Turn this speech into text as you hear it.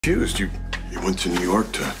Accused. You went to New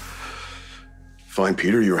York to find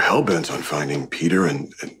Peter. You were hell-bent on finding Peter,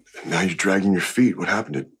 and now you're dragging your feet. What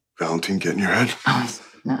happened? Did Valentine get in your head? Oh,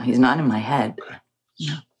 no, he's not in my head. Okay.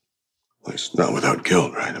 No. Well, he's not without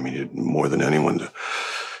guilt, right? I mean, he did more than anyone to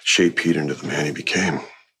shape Peter into the man he became.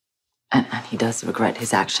 And he does regret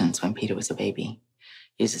his actions when Peter was a baby.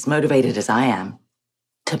 He's as motivated as I am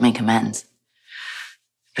to make amends,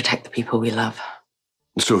 protect the people we love.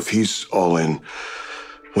 So if he's all in,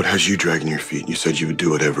 what has you dragging your feet? You said you would do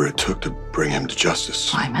whatever it took to bring him to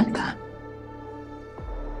justice. I meant that.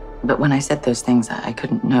 But when I said those things, I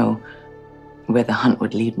couldn't know where the hunt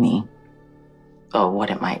would lead me or what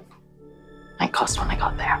it might cost when I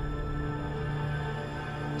got there.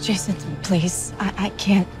 Jason, please, I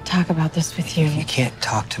can't talk about this with you. If you can't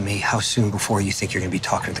talk to me, how soon before you think you're going to be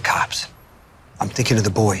talking to the cops? I'm thinking of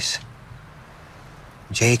the boys.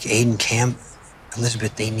 Jake, Aiden, Cam,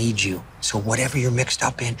 Elizabeth, they need you. So whatever you're mixed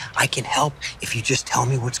up in, I can help if you just tell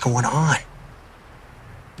me what's going on.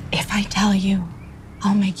 If I tell you,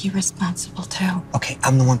 I'll make you responsible too. Okay,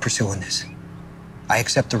 I'm the one pursuing this. I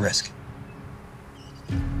accept the risk.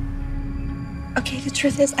 Okay, the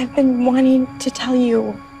truth is, I've been wanting to tell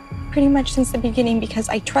you pretty much since the beginning because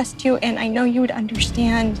I trust you and I know you would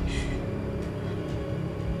understand.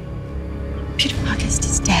 Peter August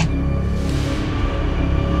is dead.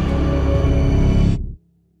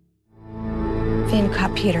 Finn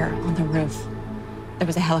caught Peter on the roof. There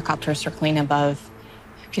was a helicopter circling above.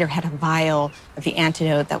 Peter had a vial of the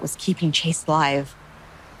antidote that was keeping Chase alive.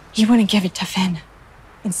 He wouldn't give it to Finn.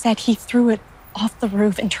 Instead, he threw it off the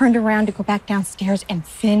roof and turned around to go back downstairs, and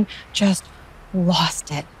Finn just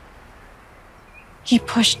lost it. He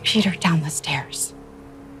pushed Peter down the stairs.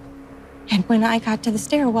 And when I got to the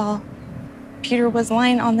stairwell, Peter was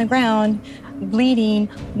lying on the ground, bleeding,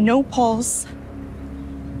 no pulse.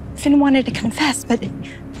 Finn wanted to confess, but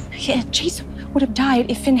Chase would have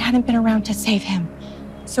died if Finn hadn't been around to save him.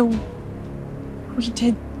 So we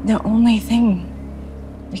did the only thing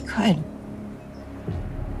we could.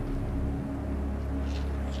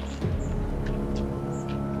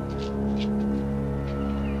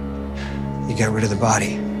 You got rid of the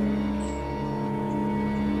body.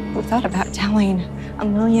 We thought about telling a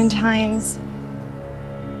million times.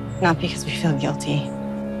 Not because we feel guilty.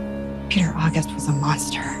 Peter August was a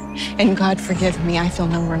monster. And God forgive me, I feel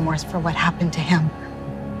no remorse for what happened to him.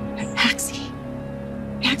 But Maxie,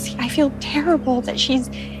 I feel terrible that she's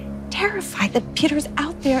terrified that Peter's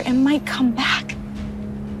out there and might come back.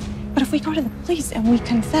 But if we go to the police and we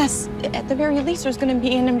confess, at the very least, there's going to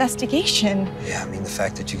be an investigation. Yeah, I mean, the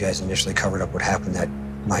fact that you guys initially covered up what happened, that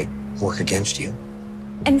might work against you.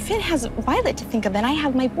 And Finn has Violet to think of, and I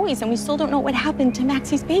have my boys, and we still don't know what happened to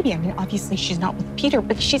Maxie's baby. I mean, obviously she's not with Peter,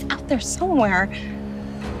 but she's out there somewhere.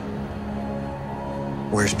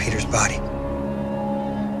 Where's Peter's body?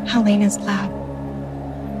 Helena's lab.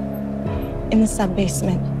 In the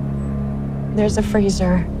sub-basement. There's a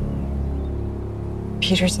freezer.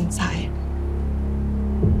 Peter's inside.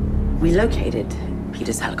 We located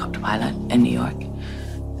Peter's helicopter pilot in New York.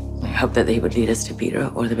 We hoped that they would lead us to Peter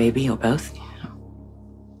or the baby or both.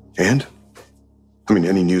 And? I mean,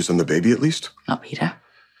 any news on the baby, at least? Not Peter.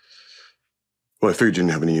 Well, I figured you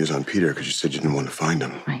didn't have any news on Peter because you said you didn't want to find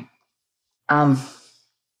him. Right.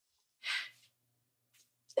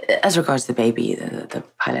 As regards the baby, the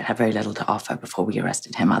pilot had very little to offer before we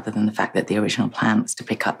arrested him, other than the fact that the original plan was to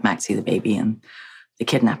pick up Maxie, the baby, and the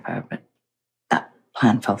kidnapper, but that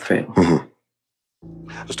plan fell through. Mm-hmm.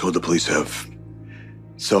 I was told the police have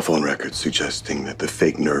cell phone records suggesting that the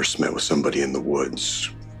fake nurse met with somebody in the woods.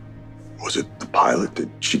 Was it the pilot? Did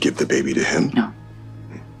she give the baby to him? No.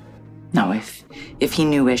 No, if he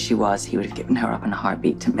knew where she was, he would have given her up in a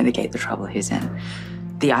heartbeat to mitigate the trouble he's in.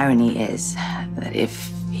 The irony is that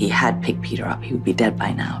if he had picked Peter up, he would be dead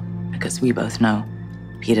by now, because we both know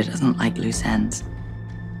Peter doesn't like loose ends.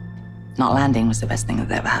 Not landing was the best thing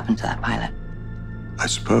that ever happened to that pilot. I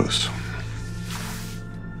suppose.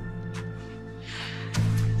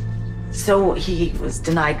 So he was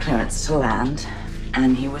denied clearance to land,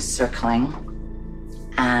 and he was circling,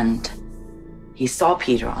 and he saw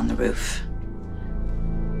Peter on the roof.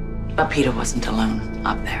 But Peter wasn't alone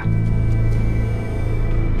up there.